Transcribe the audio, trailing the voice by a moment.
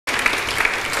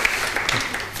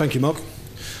Thank you, Mark.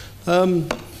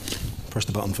 Press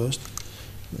the button first.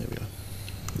 There we go.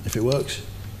 If it works,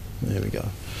 there we go.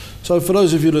 So for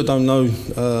those of you that don't know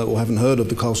or haven't heard of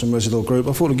the Carlson Rezidor Group,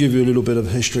 I thought I'd give you a little bit of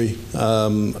history,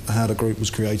 how the group was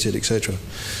created, etc.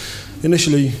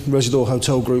 Initially, Rezidor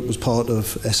Hotel Group was part of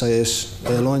SAS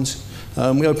Airlines.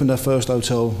 We opened our first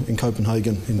hotel in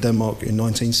Copenhagen in Denmark in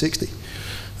 1960.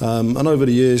 And over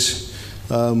the years,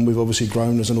 we've obviously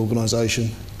grown as an organisation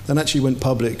and actually went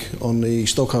public on the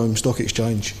Stockholm Stock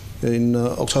Exchange in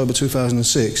October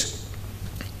 2006.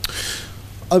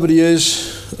 Over the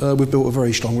years, we've built a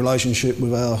very strong relationship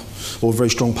with or a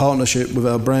very strong partnership with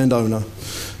our brand owner,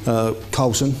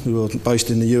 Carlson, who are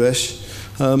based in the US,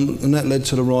 and that led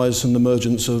to the rise and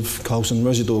emergence of Carlson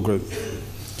Rezidor Group.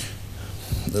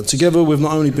 Together, we've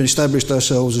not only been established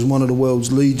ourselves as one of the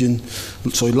world's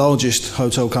largest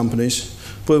hotel companies,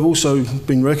 but we've also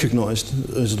been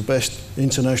recognised as the best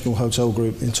international hotel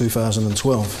group in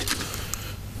 2012.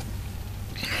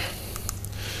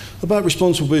 About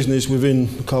responsible business within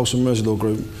the Carlson Rezidor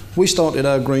Group, we started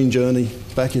our green journey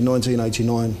back in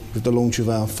 1989 with the launch of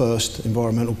our first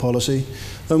environmental policy,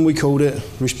 and we called it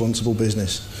responsible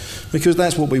business, because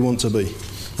that's what we want to be.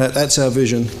 That's our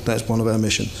vision, that's one of our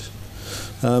missions.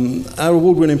 Our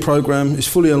award-winning programme is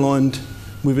fully aligned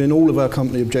within all of our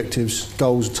company objectives,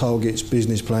 goals, targets,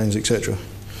 business plans, etc.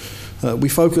 We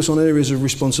focus on areas of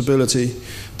responsibility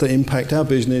that impact our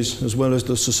business as well as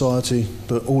the society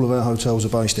that all of our hotels are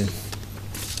based in.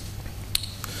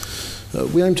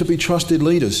 We aim to be trusted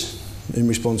leaders in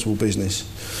responsible business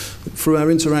through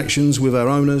our interactions with our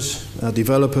owners, our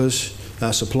developers,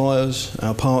 our suppliers,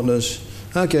 our partners,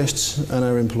 our guests and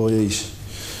our employees.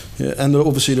 And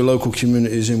obviously the local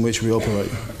communities in which we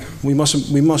operate. We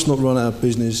must not run our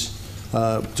business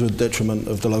to the detriment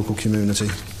of the local community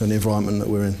and the environment that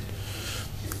we're in.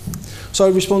 So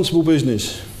responsible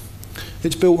business,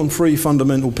 it's built on three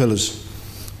fundamental pillars.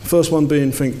 First one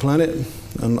being Think Planet,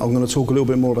 and I'm going to talk a little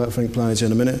bit more about Think Planet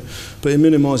in a minute, but it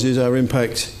minimises our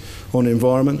impact on the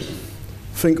environment.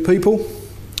 Think People,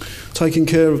 taking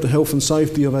care of the health and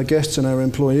safety of our guests and our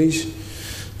employees,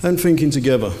 and Thinking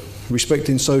Together,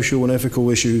 respecting social and ethical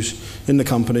issues in the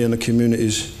company and the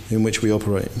communities in which we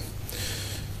operate.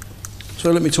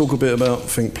 So let me talk a bit about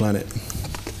Think Planet.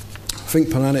 Think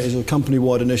Planet is a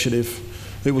company-wide initiative.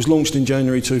 It was launched in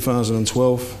January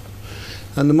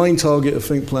 2012, and the main target of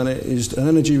Think Planet is an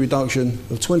energy reduction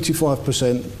of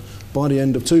 25% by the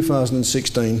end of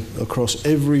 2016 across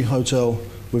every hotel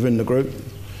within the group.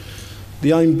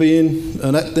 The aim being,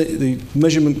 and the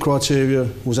measurement criteria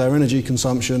was our energy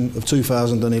consumption of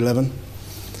 2011.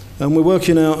 And we're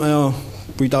working out our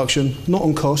reduction, not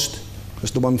on cost,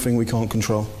 that's the one thing we can't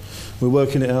control. We're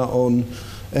working it out on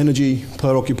energy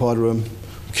per occupied room,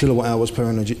 kilowatt hours per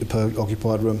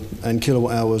occupied room, and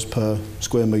kilowatt hours per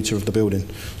square metre of the building.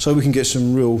 So we can get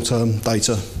some real-term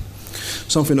data,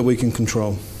 something that we can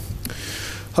control.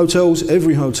 Hotels,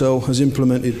 every hotel has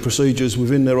implemented procedures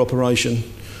within their operation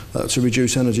to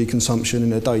reduce energy consumption in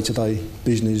their day-to-day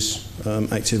business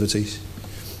activities.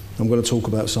 I'm going to talk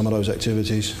about some of those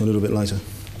activities a little bit later.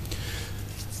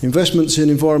 Investments in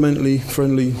environmentally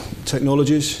friendly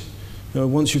technologies.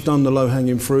 Once you've done the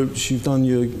low-hanging fruits, you've done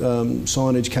your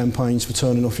signage campaigns for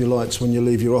turning off your lights when you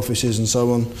leave your offices and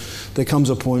so on, there comes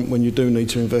a point when you do need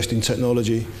to invest in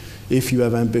technology if you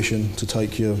have ambition to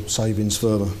take your savings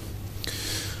further.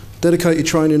 Dedicated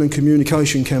training and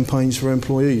communication campaigns for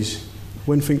employees.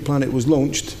 When Think Planet was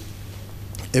launched,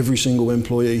 every single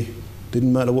employee,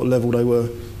 didn't matter what level they were,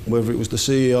 whether it was the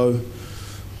CEO,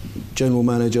 general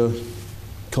manager,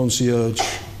 concierge,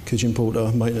 kitchen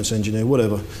porter, maintenance engineer,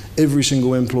 whatever, every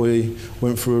single employee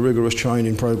went through a rigorous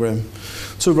training program.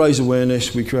 To raise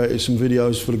awareness, we created some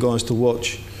videos for the guys to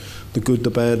watch, the good, the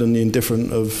bad and the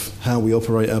indifferent of how we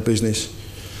operate our business.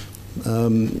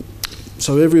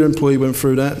 So every employee went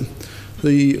through that.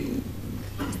 The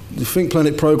Think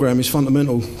Planet programme is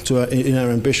fundamental to in our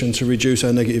ambition to reduce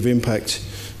our negative impact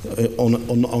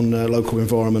on our local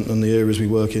environment and the areas we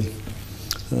work in.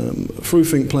 Through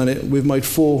Think Planet, we've made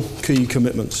 4 key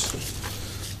commitments.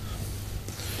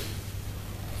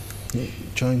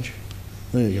 Change.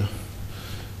 There you go.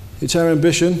 It's our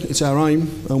ambition, it's our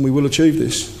aim, and we will achieve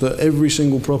this, that every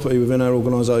single property within our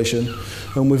organisation,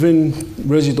 and within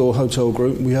Rezidor Hotel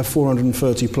Group, we have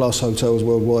 430 plus hotels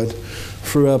worldwide.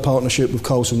 Through our partnership with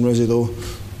Carlson Rezidor,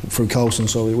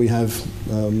 we have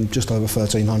just over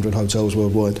 1,300 hotels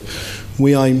worldwide.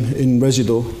 We aim in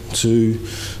Rezidor to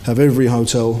have every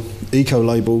hotel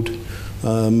eco-labelled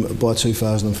by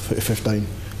 2015.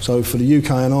 So for the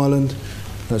UK and Ireland,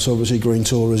 that's obviously green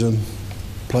tourism.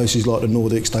 Places like the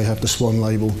Nordics, they have the Swan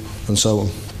label and so on.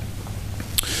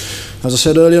 As I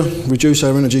said earlier, reduce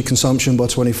our energy consumption by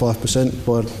 25%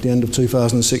 by the end of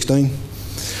 2016.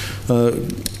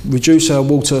 Reduce our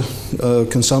water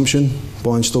consumption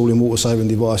by installing water-saving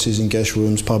devices in guest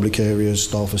rooms, public areas,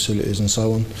 staff facilities and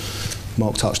so on.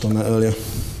 Mark touched on that earlier.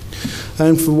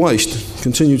 And for waste,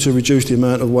 continue to reduce the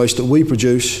amount of waste that we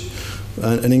produce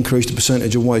and increase the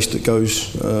percentage of waste that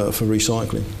goes for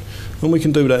recycling. And we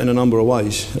can do that in a number of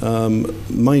ways,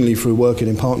 mainly through working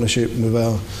in partnership with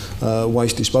our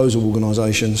waste disposal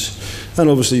organisations, and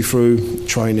obviously through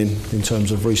training in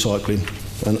terms of recycling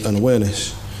and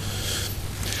awareness.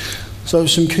 So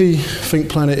some key Think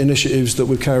Planet initiatives that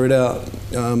we've carried out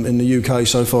in the UK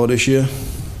so far this year.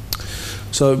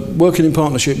 So working in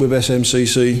partnership with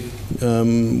SMCC,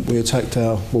 we attacked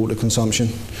our water consumption,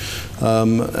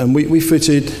 and we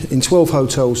fitted in 12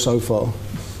 hotels so far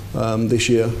this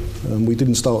year. We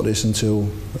didn't start this until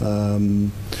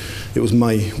it was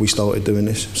May we started doing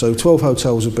this. So 12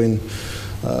 hotels have been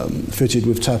fitted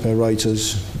with tap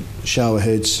aerators, shower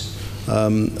heads,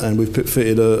 and we've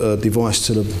fitted a device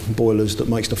to the boilers that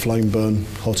makes the flame burn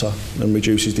hotter and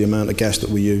reduces the amount of gas that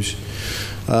we use.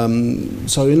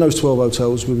 So in those 12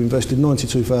 hotels we've invested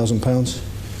 £92,000,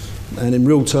 and in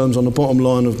real terms on the bottom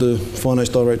line of the finance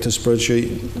director's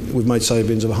spreadsheet we've made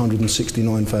savings of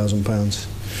 £169,000.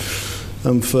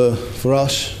 And for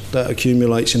us that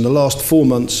accumulates in the last 4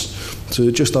 months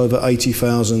to just over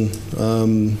 80,000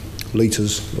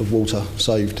 litres of water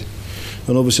saved.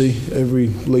 And obviously every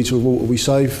litre of water we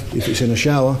save, if it's in a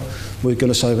shower, we're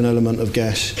going to save an element of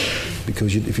gas,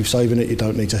 because if you're saving it you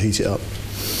don't need to heat it up.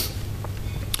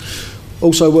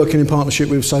 Also working in partnership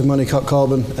with Save Money Cut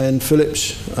Carbon and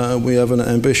Philips, we have an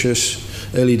ambitious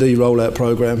LED rollout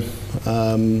programme.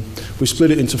 We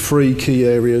split it into 3 key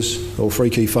areas, or 3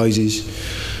 key phases,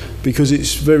 because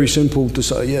it's very simple to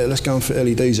say, yeah, let's go and fit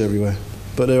LEDs everywhere.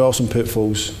 But there are some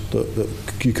pitfalls that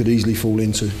you could easily fall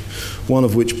into, one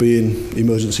of which being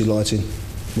emergency lighting,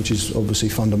 which is obviously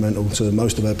fundamental to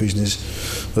most of our business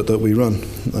that we run.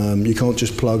 You can't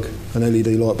just plug an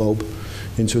LED light bulb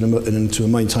into a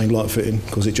maintained light fitting,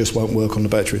 because it just won't work on the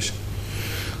batteries.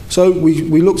 So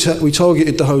we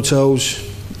targeted the hotels,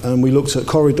 and we looked at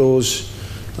corridors,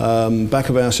 back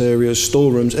of house areas,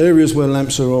 storerooms, areas where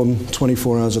lamps are on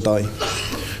 24 hours a day.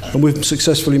 And we've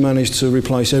successfully managed to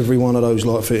replace every one of those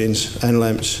light fittings and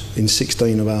lamps in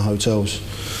 16 of our hotels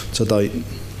to date,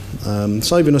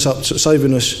 saving us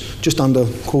just under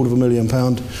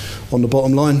 £250,000 on the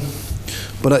bottom line.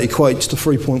 But that equates to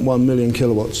 3.1 million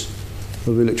kilowatts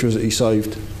of electricity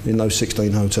saved in those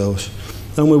 16 hotels.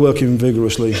 And we're working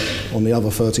vigorously on the other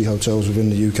 30 hotels within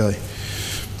the UK.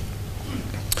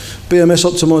 BMS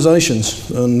optimisations,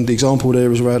 and the example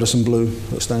there is Radisson Blu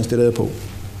at Stansted Airport.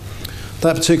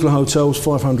 That particular hotel's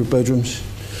 500 bedrooms,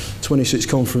 26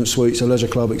 conference suites, a leisure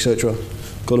club, etc.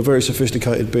 Got a very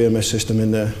sophisticated BMS system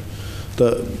in there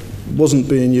that wasn't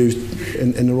being used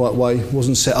in the right way,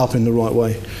 wasn't set up in the right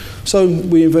way. So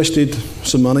we invested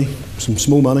some money, some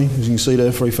small money, as you can see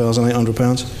there,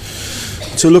 £3,800,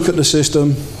 to look at the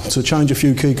system, to change a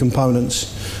few key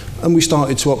components, and we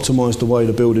started to optimise the way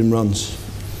the building runs.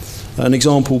 An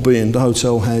example being, the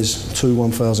hotel has 2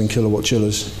 1,000 kilowatt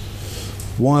chillers.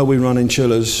 Why are we running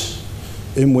chillers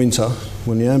in winter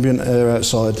when the ambient air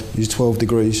outside is 12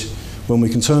 degrees, when we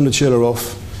can turn the chiller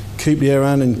off, keep the air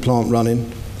handling plant running,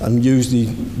 and use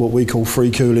what we call free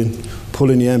cooling,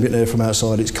 pulling the ambient air from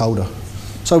outside, it's colder.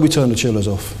 So we turn the chillers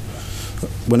off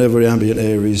whenever the ambient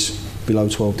air is below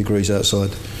 12 degrees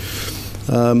outside.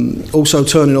 Also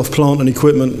turning off plant and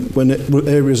equipment when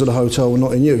areas of the hotel are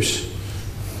not in use.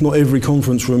 Not every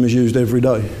conference room is used every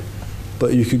day,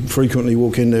 but you could frequently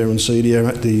walk in there and see the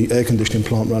air conditioning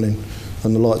plant running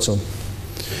and the lights on.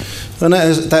 And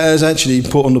that has actually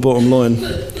put on the bottom line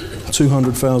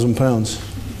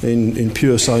 £200,000 in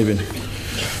pure saving.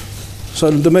 So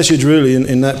the message really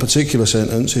in that particular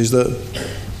sentence is that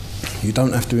you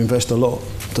don't have to invest a lot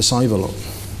to save a lot.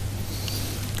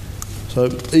 So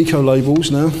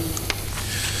eco-labels now.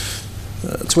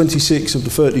 26 of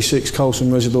the 36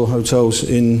 Carlson Rezidor hotels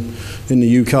in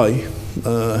the UK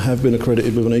have been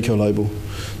accredited with an eco-label.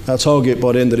 Our target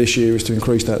by the end of this year is to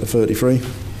increase that to 33.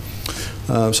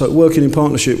 So working in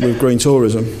partnership with Green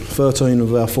Tourism, 13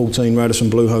 of our 14 Radisson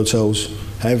Blu hotels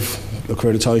have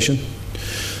accreditation.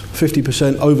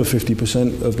 Over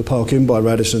 50% of the Park Inn by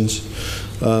Radissons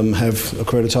have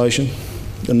accreditation,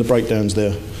 and the breakdown's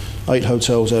there. 8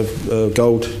 hotels have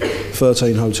gold,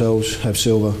 13 hotels have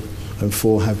silver, and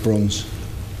 4 have bronze.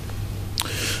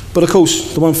 But of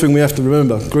course, the one thing we have to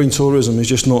remember, green tourism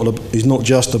is not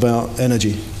just about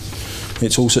energy.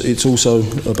 It's also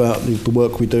about the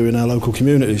work we do in our local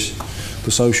communities,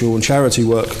 the social and charity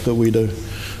work that we do.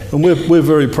 And we're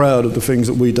very proud of the things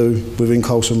that we do within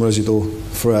Carlson Rezidor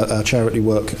for our charity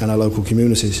work and our local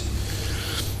communities.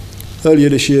 Earlier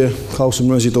this year, Carlson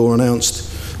Rezidor announced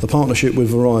a partnership with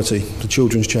Variety, the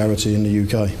children's charity in the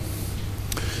UK.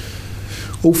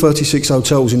 All 36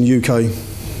 hotels in the UK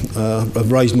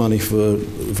have raised money for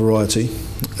Variety,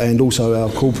 and also our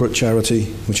corporate charity,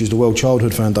 which is the World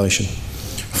Childhood Foundation,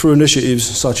 through initiatives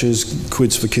such as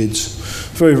Quids for Kids.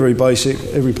 Very, very basic.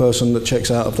 Every person that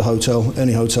checks out of the hotel,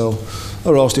 any hotel,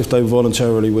 are asked if they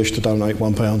voluntarily wish to donate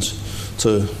 £1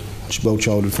 to World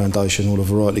Childhood Foundation or the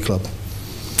Variety Club.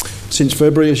 Since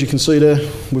February, as you can see there,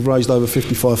 we've raised over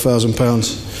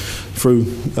 £55,000 through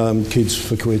Kids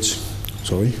for Quids.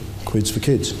 Sorry, Quids for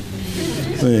Kids.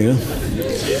 There you go.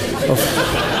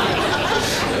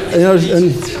 You know,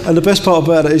 and the best part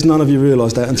about it is none of you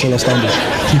realised that until I stumbled.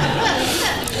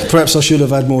 Perhaps I should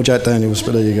have had more Jack Daniels,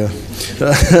 but there you go.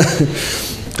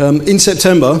 In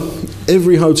September,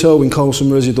 every hotel in Carlson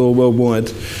Rezidor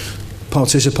worldwide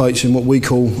participates in what we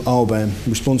call RBAM,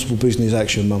 Responsible Business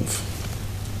Action Month.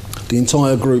 The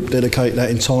entire group dedicate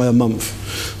that entire month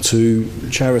to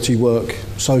charity work,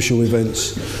 social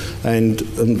events, and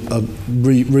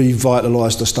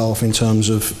revitalise the staff in terms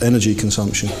of energy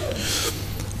consumption.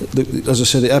 As I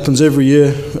said, it happens every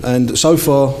year, and so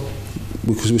far,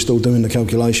 because we're still doing the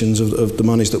calculations of the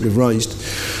monies that we've raised,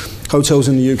 hotels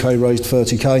in the UK raised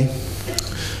 30k,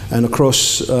 and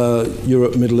across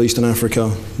Europe, Middle East and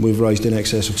Africa, we've raised in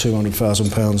excess of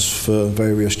 £200,000 for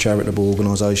various charitable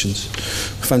organisations.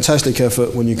 Fantastic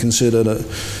effort when you consider that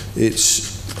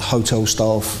it's hotel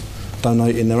staff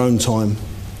donating their own time,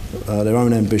 their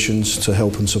own ambitions to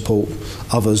help and support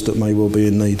others that may well be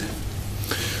in need.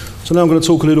 So now I'm going to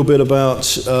talk a little bit about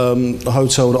the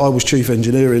hotel that I was chief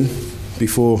engineer in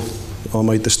before I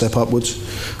made the step upwards.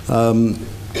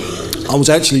 I was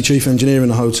actually chief engineer in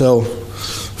the hotel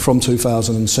from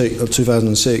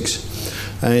 2006,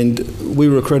 and we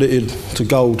were accredited to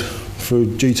gold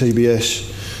through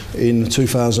GTBS in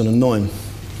 2009.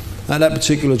 At that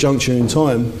particular juncture in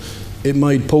time, it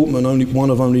made Portman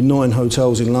one of only 9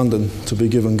 hotels in London to be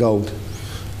given gold,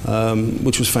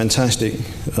 which was fantastic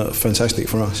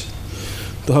for us.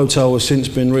 The hotel has since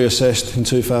been reassessed in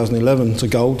 2011 to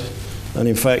gold, and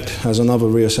in fact has another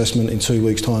reassessment in 2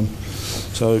 weeks' time.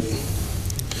 So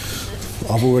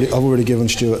I've already given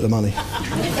Stuart the money.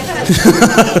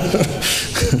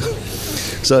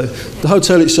 So the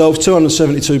hotel itself,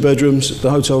 272 bedrooms. The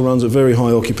hotel runs at very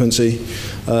high occupancy.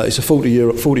 It's a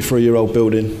 43-year-old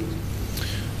building.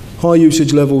 High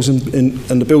usage levels and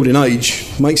the building age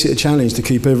makes it a challenge to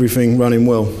keep everything running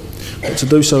well. But to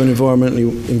do so in an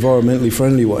environmentally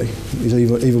friendly way is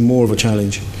even more of a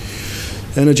challenge.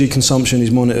 Energy consumption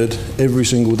is monitored every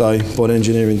single day by the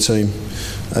engineering team,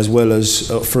 as well as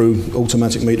through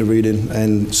automatic meter reading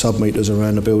and sub-meters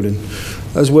around the building,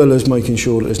 as well as making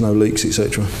sure that there's no leaks,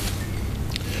 etc.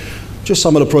 Just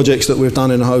some of the projects that we've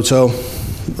done in the hotel.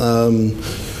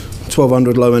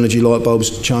 1,200 low energy light bulbs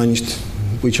changed.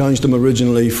 We changed them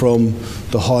originally from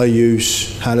the high use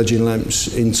halogen lamps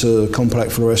into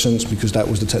compact fluorescence because that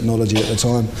was the technology at the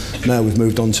time. Now we've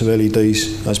moved on to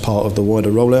LEDs as part of the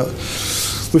wider rollout.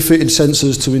 We've fitted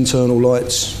sensors to internal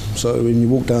lights, so when you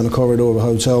walk down the corridor of a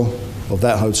hotel, of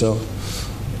that hotel,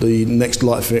 the next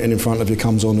light fitting in front of you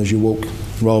comes on as you walk,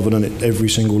 rather than every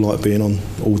single light being on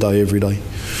all day, every day.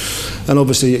 And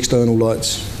obviously external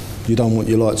lights. You don't want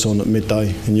your lights on at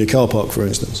midday in your car park, for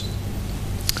instance.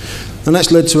 And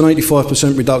that's led to an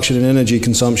 85% reduction in energy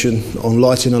consumption on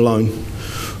lighting alone,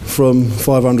 from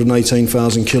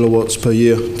 518,000 kilowatts per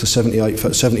year to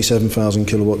 77,000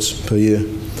 kilowatts per year.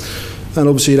 And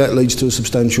obviously that leads to a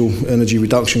substantial energy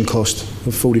reduction cost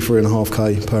of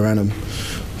 43.5k per annum,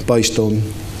 based on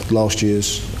last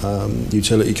year's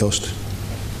utility cost.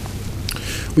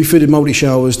 We fitted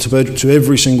multi-showers to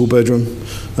every single bedroom,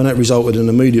 and that resulted in an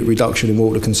immediate reduction in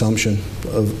water consumption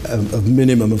of a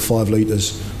minimum of 5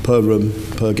 litres per room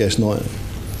per guest night.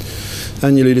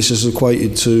 Annually, this is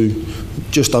equated to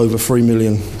just over 3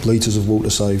 million litres of water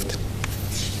saved,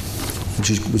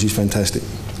 which is fantastic.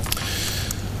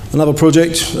 Another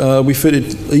project, we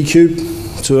fitted E-Cube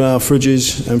to our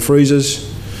fridges and freezers.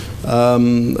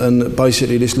 And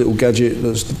basically this little gadget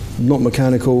that's not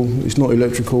mechanical, it's not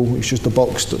electrical, it's just a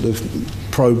box that the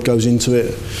probe goes into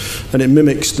it, and it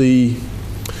mimics the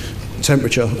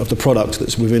temperature of the product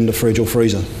that's within the fridge or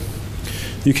freezer.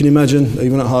 You can imagine,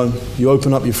 even at home, you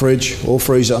open up your fridge or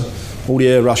freezer, all the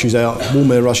air rushes out,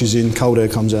 warm air rushes in, cold air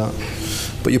comes out,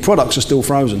 but your products are still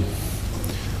frozen.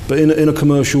 But in a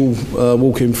commercial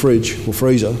walk-in fridge or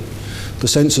freezer, the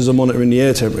sensors are monitoring the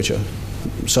air temperature.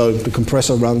 So the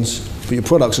compressor runs, but your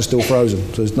products are still frozen,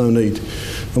 so there's no need.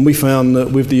 And we found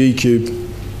that with the E-Cube,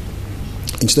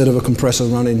 instead of a compressor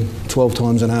running 12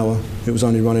 times an hour, it was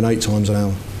only running 8 times an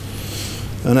hour.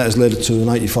 And that has led to an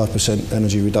 85%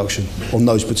 energy reduction on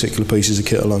those particular pieces of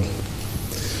kit alone.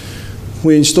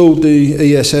 We installed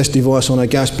the ESS device on our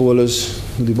gas boilers,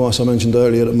 the device I mentioned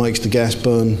earlier that makes the gas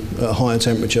burn at a higher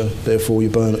temperature, therefore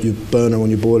your burner on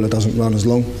your boiler doesn't run as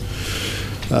long.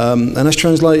 And that's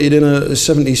translated in a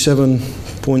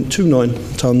 77.29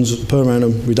 tonnes per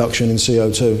annum reduction in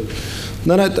CO2.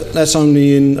 Now that's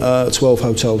only in 12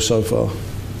 hotels so far.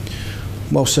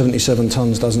 While 77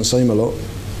 tonnes doesn't seem a lot,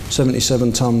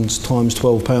 77 tonnes times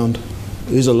 £12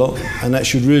 is a lot, and that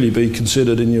should really be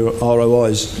considered in your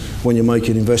ROIs when you're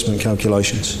making investment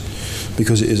calculations,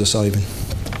 because it is a saving.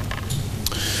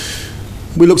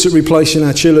 We looked at replacing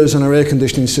our chillers and our air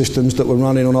conditioning systems that were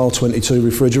running on R22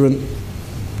 refrigerant,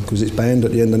 because it's banned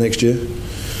at the end of next year.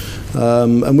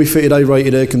 And we fitted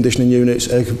A-rated air conditioning units,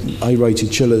 A-rated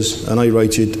chillers and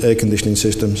A-rated air conditioning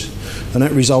systems. And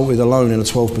that resulted alone in a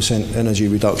 12% energy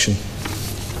reduction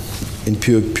in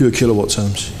pure kilowatt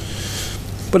terms.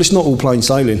 But it's not all plain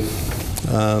sailing.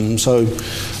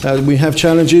 We have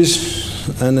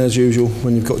challenges, and as usual,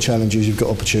 when you've got challenges, you've got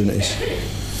opportunities.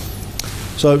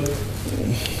 So,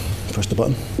 press the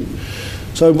button.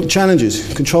 So,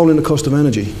 challenges, controlling the cost of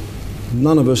energy.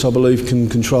 None of us, I believe, can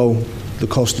control the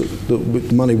cost,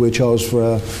 the money we're charged for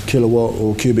our kilowatt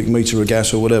or cubic metre of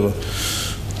gas or whatever.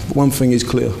 But one thing is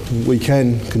clear, we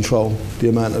can control the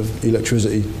amount of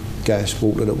electricity, gas,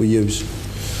 water that we use.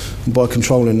 And by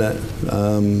controlling that,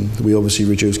 we obviously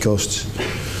reduce costs.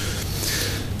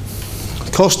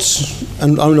 Costs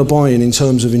and owner buy-in in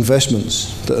terms of investments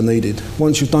that are needed.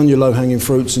 Once you've done your low-hanging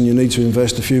fruits and you need to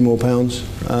invest a few more pounds,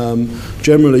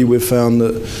 generally we've found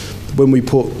that when we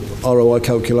put ROI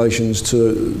calculations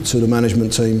to the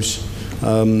management teams,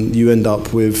 you end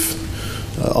up with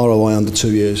ROI under 2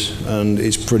 years, and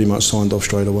it's pretty much signed off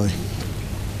straight away.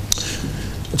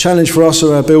 The challenge for us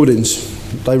are our buildings.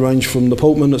 They range from the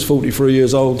Portman that's 43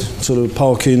 years old to the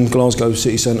Park in Glasgow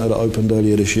city centre that opened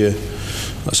earlier this year.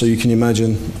 So you can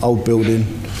imagine, old building,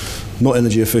 not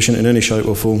energy efficient in any shape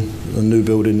or form, a new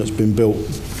building that's been built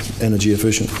energy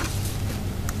efficient.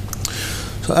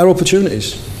 So our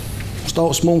opportunities.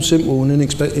 Start small, simple and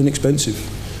inexpensive.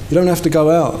 You don't have to go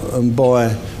out and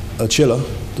buy a chiller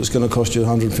that's going to cost you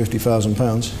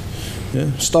 £150,000. Yeah?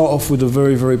 Start off with the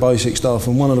very, very basic stuff.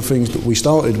 And one of the things that we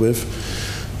started with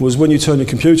was when you turn your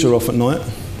computer off at night,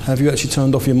 have you actually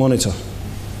turned off your monitor?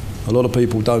 A lot of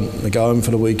people don't. They go home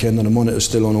for the weekend and the monitor's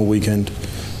still on all weekend.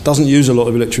 Doesn't use a lot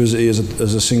of electricity as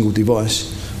a single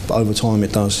device, but over time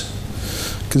it does.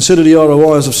 Consider the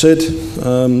ROI, as I've said.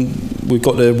 We've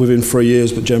got there within 3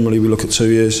 years, but generally we look at 2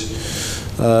 years.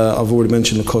 I've already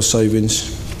mentioned the cost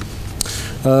savings.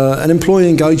 And employee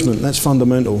engagement, that's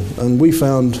fundamental. And we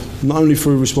found, not only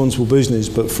through responsible business,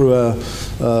 but through our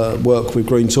work with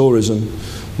green tourism,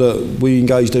 that we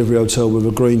engaged every hotel with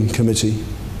a green committee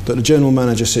that the general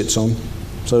manager sits on.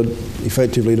 So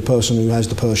effectively the person who has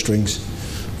the purse strings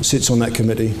sits on that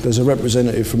committee. There's a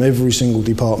representative from every single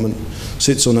department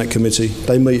sits on that committee.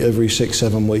 They meet every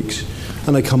 6-7 weeks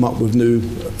and they come up with new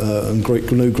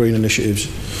green initiatives.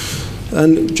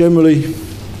 And generally,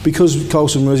 because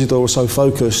Carlson Rezidor was so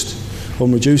focused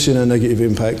on reducing our negative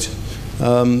impact,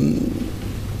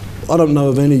 I don't know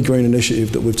of any green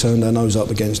initiative that we've turned our nose up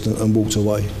against and walked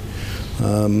away.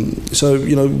 So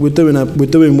you know, we're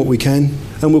doing what we can,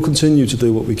 and we'll continue to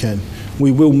do what we can.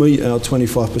 We will meet our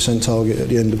 25% target at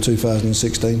the end of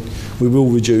 2016. We will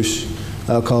reduce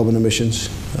our carbon emissions.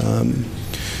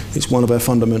 It's one of our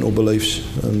fundamental beliefs,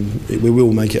 and we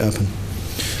will make it happen.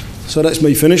 So that's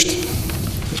me finished.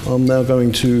 I'm now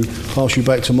going to pass you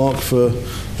back to Mark for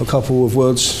a couple of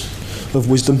words of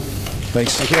wisdom.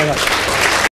 Thanks. Thank you very much.